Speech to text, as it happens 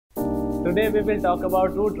Today we will talk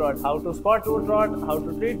about rootrot, how to spot rootrot, how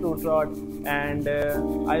to treat rootrot, and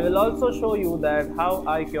I will also show you that how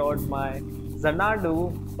I cured my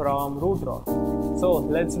Xanadu from rootrot. So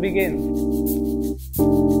let's begin.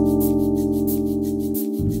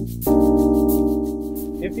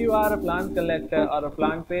 If you are a plant collector or a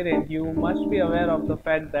plant parent, you must be aware of the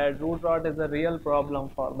fact that rootrot is a real problem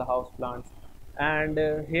for the house plants. And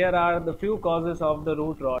here are the few causes of the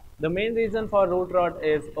root rot. The main reason for root rot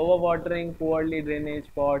is overwatering, poorly drainage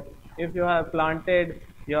pot. If you have planted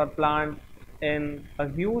your plant in a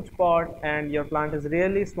huge pot and your plant is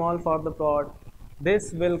really small for the pot,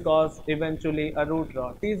 this will cause eventually a root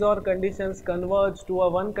rot. These all conditions converge to a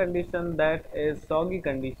one condition, that is soggy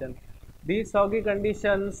condition. These soggy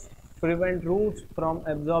conditions prevent roots from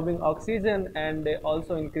absorbing oxygen, and they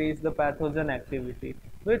also increase the pathogen activity,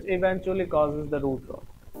 which eventually causes the root rot.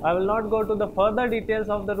 I will not go to the further details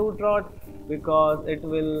of the root rot because it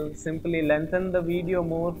will simply lengthen the video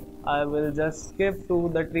more. I will just skip to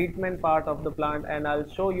the treatment part of the plant and I'll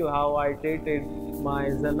show you how I treated my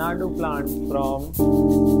Xanadu plant from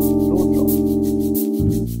root rot.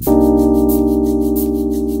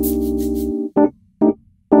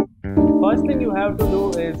 First thing you have to do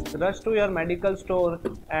is rush to your medical store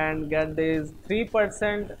and get these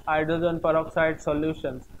 3% hydrogen peroxide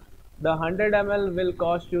solutions. The 100 ml will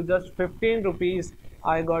cost you just 15 rupees.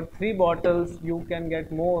 I got 3 bottles. You can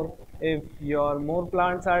get more if your more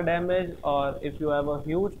plants are damaged or if you have a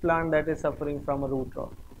huge plant that is suffering from a root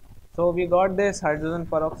rot. So we got this hydrogen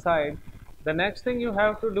peroxide. The next thing you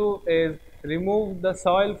have to do is remove the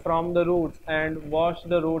soil from the roots and wash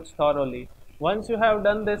the roots thoroughly. Once you have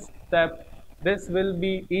done this step, this will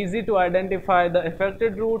be easy to identify the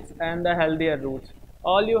affected roots and the healthier roots.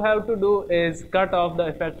 All you have to do is cut off the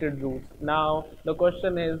affected roots. Now the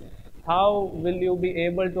question is, how will you be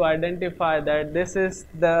able to identify that this is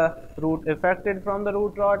the root affected from the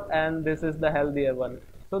root rot and this is the healthier one?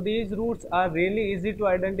 So these roots are really easy to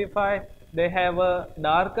identify. They have a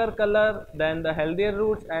darker color than the healthier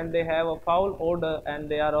roots and they have a foul odor and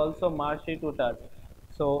they are also mushy to touch.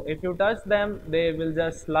 So if you touch them, they will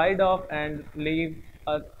just slide off and leave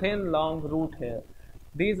a thin long root hair.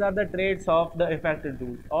 These are the traits of the affected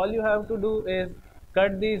roots. All you have to do is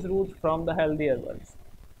cut these roots from the healthier ones.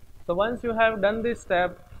 So once you have done this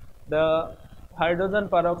step, the hydrogen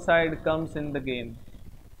peroxide comes in the game.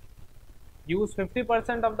 Use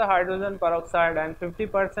 50% of the hydrogen peroxide and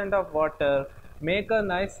 50% of water. Make a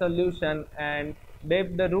nice solution and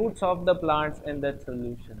dip the roots of the plants in that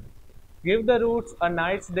solution. Give the roots a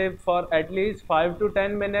nice dip for at least 5 to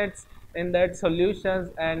 10 minutes in that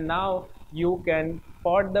solutions, and now you can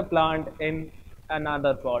pot the plant in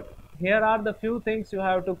another pot. Here are the few things you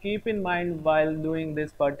have to keep in mind while doing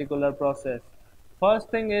this particular process. First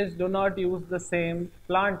thing is, do not use the same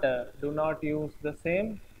planter, do not use the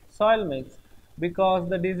same soil mix, because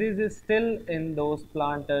the disease is still in those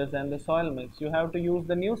planters and the soil mix. You have to use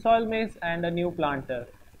the new soil mix and a new planter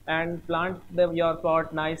and plant your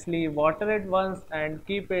pot nicely, water it once and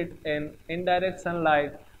keep it in indirect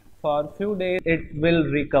sunlight for few days. It will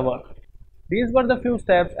recover. These were the few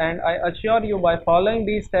steps, and I assure you, by following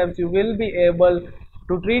these steps you will be able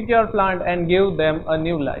to treat your plant and give them a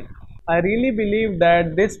new life. I really believe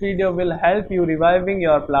that this video will help you reviving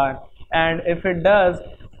your plant, and if it does,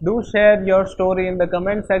 do share your story in the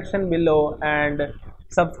comment section below and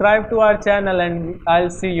subscribe to our channel, and I'll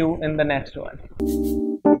see you in the next one.